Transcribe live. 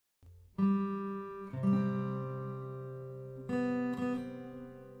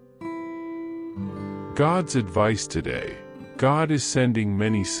God's advice today. God is sending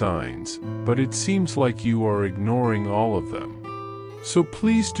many signs, but it seems like you are ignoring all of them. So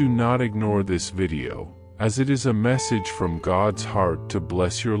please do not ignore this video, as it is a message from God's heart to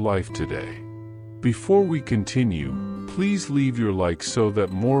bless your life today. Before we continue, please leave your like so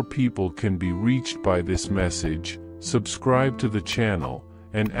that more people can be reached by this message, subscribe to the channel,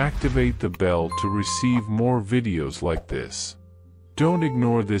 and activate the bell to receive more videos like this. Don't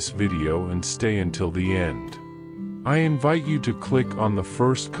ignore this video and stay until the end. I invite you to click on the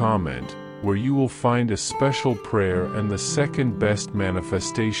first comment, where you will find a special prayer and the second best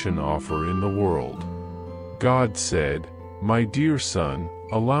manifestation offer in the world. God said, "My dear son,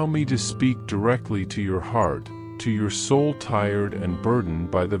 allow me to speak directly to your heart, to your soul tired and burdened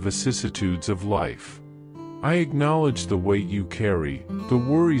by the vicissitudes of life. I acknowledge the weight you carry, the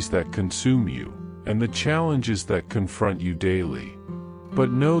worries that consume you, and the challenges that confront you daily. But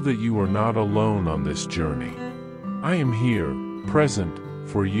know that you are not alone on this journey. I am here, present,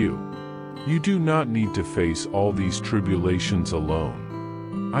 for you. You do not need to face all these tribulations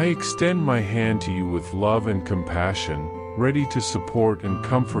alone. I extend my hand to you with love and compassion, ready to support and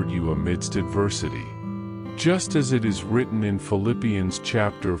comfort you amidst adversity. Just as it is written in Philippians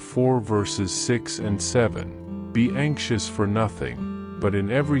chapter 4 verses 6 and 7, be anxious for nothing, but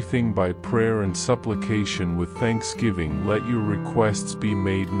in everything by prayer and supplication with thanksgiving let your requests be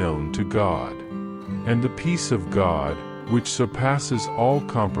made known to God. And the peace of God, which surpasses all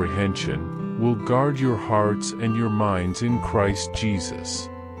comprehension, will guard your hearts and your minds in Christ Jesus."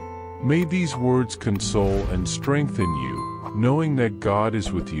 May these words console and strengthen you, knowing that God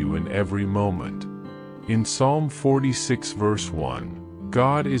is with you in every moment. In Psalm 46 verse 1,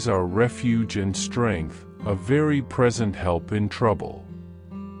 God is our refuge and strength, a very present help in trouble.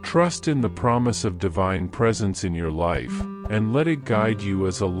 Trust in the promise of divine presence in your life, and let it guide you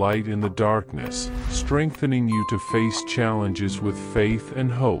as a light in the darkness, strengthening you to face challenges with faith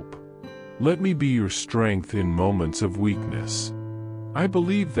and hope. Let me be your strength in moments of weakness. I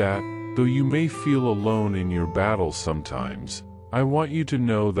believe that, though you may feel alone in your battles sometimes, I want you to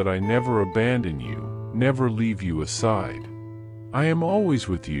know that I never abandon you, never leave you aside. I am always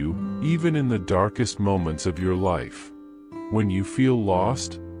with you, even in the darkest moments of your life. When you feel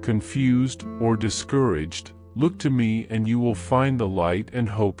lost, confused, or discouraged, look to me and you will find the light and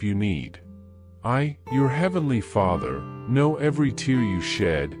hope you need. I, your heavenly Father, know every tear you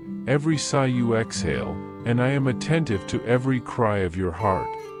shed, every sigh you exhale, and I am attentive to every cry of your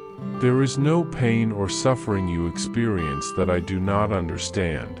heart. There is no pain or suffering you experience that I do not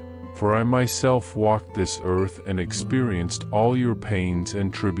understand, for I myself walked this earth and experienced all your pains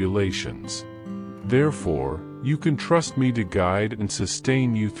and tribulations. Therefore, you can trust me to guide and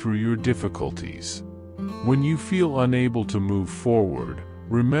sustain you through your difficulties. When you feel unable to move forward,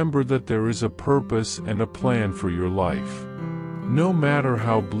 remember that there is a purpose and a plan for your life. No matter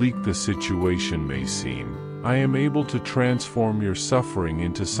how bleak the situation may seem, I am able to transform your suffering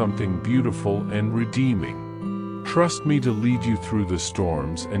into something beautiful and redeeming. Trust me to lead you through the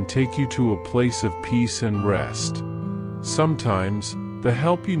storms and take you to a place of peace and rest. Sometimes, the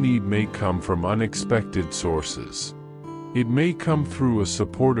help you need may come from unexpected sources. It may come through a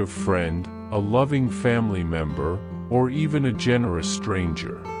supportive friend, a loving family member, or even a generous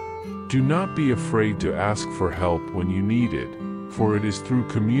stranger. Do not be afraid to ask for help when you need it, for it is through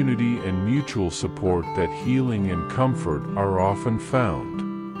community and mutual support that healing and comfort are often found.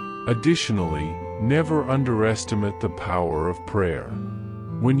 Additionally, never underestimate the power of prayer.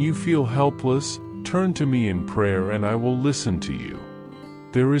 When you feel helpless, turn to me in prayer and I will listen to you.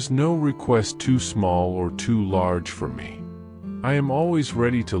 There is no request too small or too large for me. I am always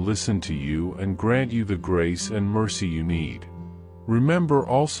ready to listen to you and grant you the grace and mercy you need. Remember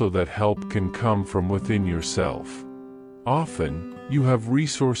also that help can come from within yourself. Often, you have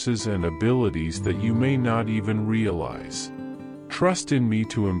resources and abilities that you may not even realize. Trust in me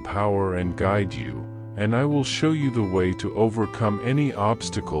to empower and guide you, and I will show you the way to overcome any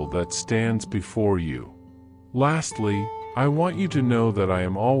obstacle that stands before you. Lastly, I want you to know that I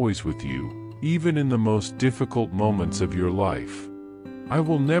am always with you, even in the most difficult moments of your life. I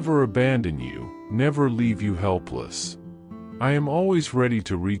will never abandon you, never leave you helpless. I am always ready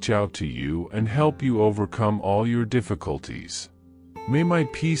to reach out to you and help you overcome all your difficulties. May my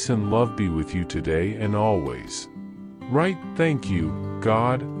peace and love be with you today and always. Write, "Thank you,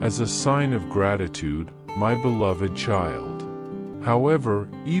 God," as a sign of gratitude, my beloved child. However,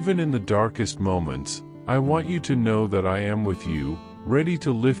 even in the darkest moments, I want you to know that I am with you, ready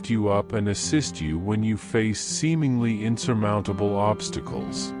to lift you up and assist you when you face seemingly insurmountable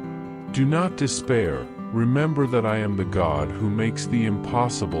obstacles. Do not despair, remember that I am the God who makes the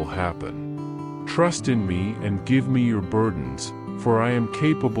impossible happen. Trust in me and give me your burdens, for I am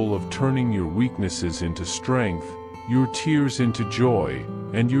capable of turning your weaknesses into strength, your tears into joy,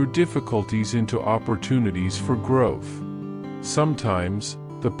 and your difficulties into opportunities for growth. Sometimes,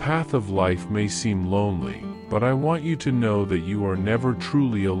 the path of life may seem lonely, but I want you to know that you are never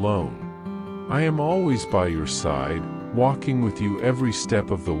truly alone. I am always by your side, walking with you every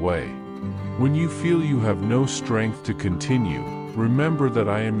step of the way. When you feel you have no strength to continue, remember that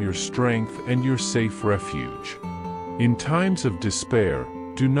I am your strength and your safe refuge. In times of despair,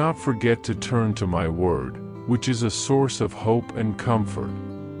 do not forget to turn to my word, which is a source of hope and comfort.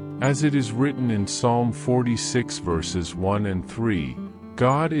 As it is written in Psalm 46 verses 1 and 3,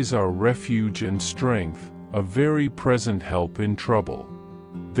 God is our refuge and strength, a very present help in trouble.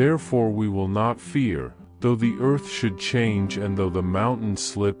 Therefore we will not fear, though the earth should change and though the mountains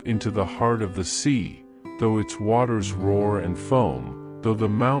slip into the heart of the sea, though its waters roar and foam, though the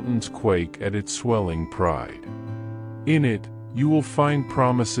mountains quake at its swelling pride. In it, you will find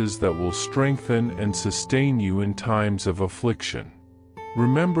promises that will strengthen and sustain you in times of affliction.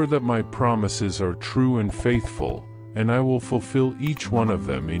 Remember that my promises are true and faithful, and I will fulfill each one of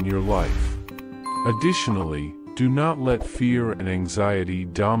them in your life. Additionally, do not let fear and anxiety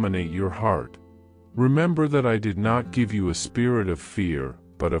dominate your heart. Remember that I did not give you a spirit of fear,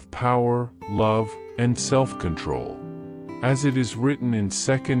 but of power, love, and self-control. As it is written in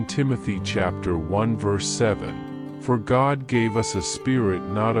 2 Timothy chapter 1 verse 7, For God gave us a spirit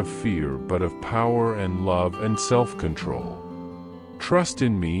not of fear but of power and love and self-control. Trust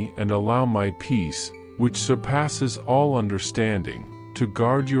in me and allow my peace, which surpasses all understanding, to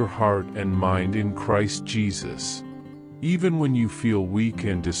guard your heart and mind in Christ Jesus. Even when you feel weak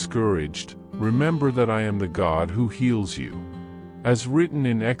and discouraged, remember that I am the God who heals you. As written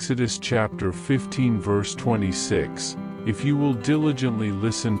in Exodus chapter 15 verse 26, if you will diligently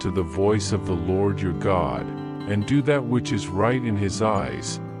listen to the voice of the Lord your God, and do that which is right in his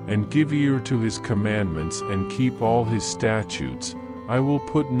eyes, and give ear to his commandments and keep all his statutes, I will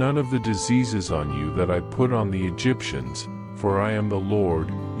put none of the diseases on you that I put on the Egyptians, for I am the Lord,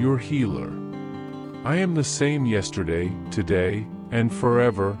 your healer. I am the same yesterday, today, and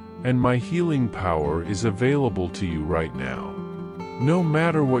forever, and my healing power is available to you right now. No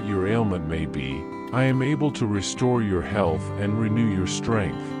matter what your ailment may be, I am able to restore your health and renew your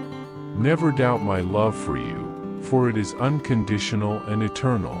strength. Never doubt my love for you, for it is unconditional and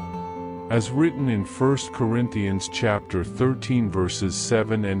eternal. As written in 1 Corinthians chapter 13 verses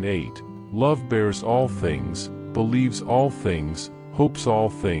 7 and 8, love bears all things, believes all things, hopes all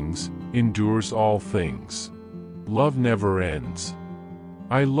things, endures all things. Love never ends.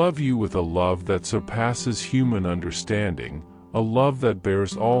 I love you with a love that surpasses human understanding, a love that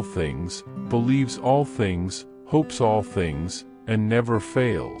bears all things, believes all things, hopes all things, and never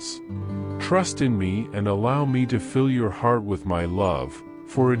fails. Trust in me and allow me to fill your heart with my love,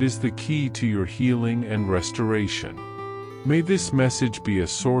 for it is the key to your healing and restoration. May this message be a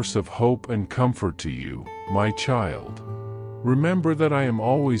source of hope and comfort to you, my child. Remember that I am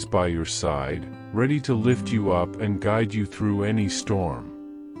always by your side, ready to lift you up and guide you through any storm.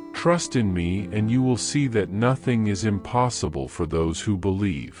 Trust in me and you will see that nothing is impossible for those who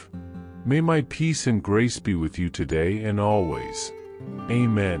believe. May my peace and grace be with you today and always.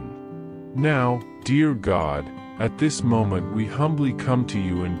 Amen. Now, dear God, at this moment we humbly come to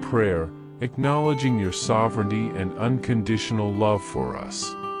you in prayer, acknowledging your sovereignty and unconditional love for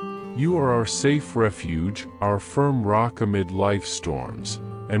us. You are our safe refuge, our firm rock amid life's storms,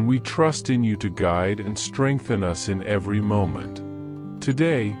 and we trust in you to guide and strengthen us in every moment.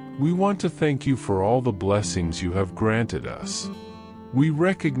 Today, we want to thank you for all the blessings you have granted us. We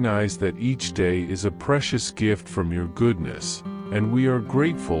recognize that each day is a precious gift from your goodness, and we are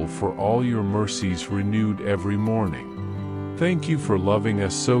grateful for all your mercies renewed every morning. Thank you for loving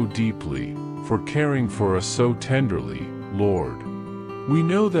us so deeply, for caring for us so tenderly, Lord. We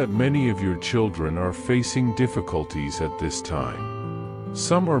know that many of your children are facing difficulties at this time.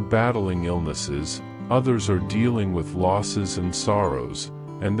 Some are battling illnesses, others are dealing with losses and sorrows,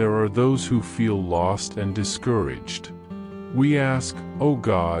 and there are those who feel lost and discouraged. We ask, O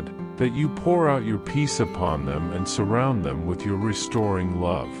God, that you pour out your peace upon them and surround them with your restoring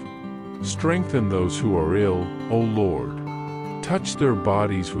love. Strengthen those who are ill, O Lord. Touch their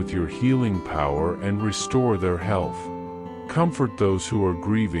bodies with your healing power and restore their health. Comfort those who are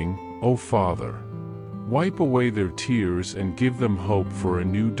grieving, O Father. Wipe away their tears and give them hope for a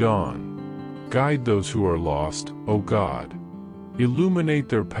new dawn. Guide those who are lost, O God. Illuminate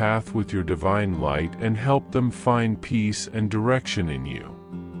their path with your divine light and help them find peace and direction in you.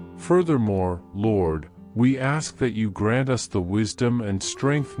 Furthermore, Lord, We ask that you grant us the wisdom and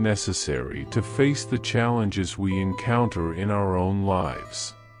strength necessary to face the challenges we encounter in our own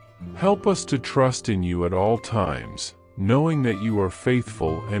lives. Help us to trust in you at all times, knowing that you are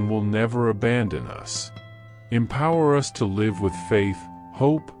faithful and will never abandon us. Empower us to live with faith,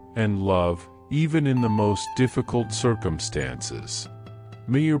 hope, and love, even in the most difficult circumstances.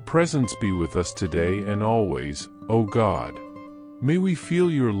 May your presence be with us today and always, O God. May we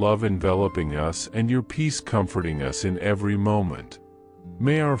feel your love enveloping us and your peace comforting us in every moment.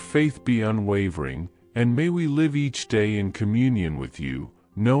 May our faith be unwavering, and may we live each day in communion with you,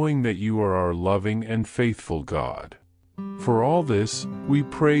 knowing that you are our loving and faithful God. For all this, we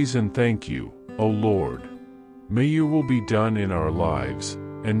praise and thank you, O Lord. May your will be done in our lives,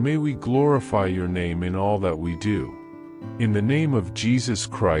 and may we glorify your name in all that we do. In the name of Jesus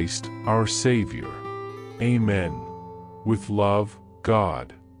Christ, our Savior. Amen. With love,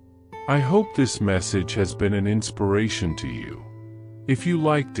 God. I hope this message has been an inspiration to you. If you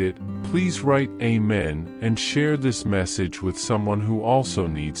liked it, please write Amen and share this message with someone who also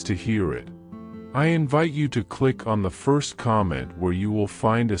needs to hear it. I invite you to click on the first comment where you will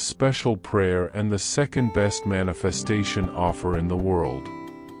find a special prayer and the second best manifestation offer in the world.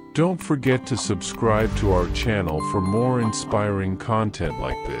 Don't forget to subscribe to our channel for more inspiring content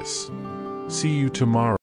like this. See you tomorrow.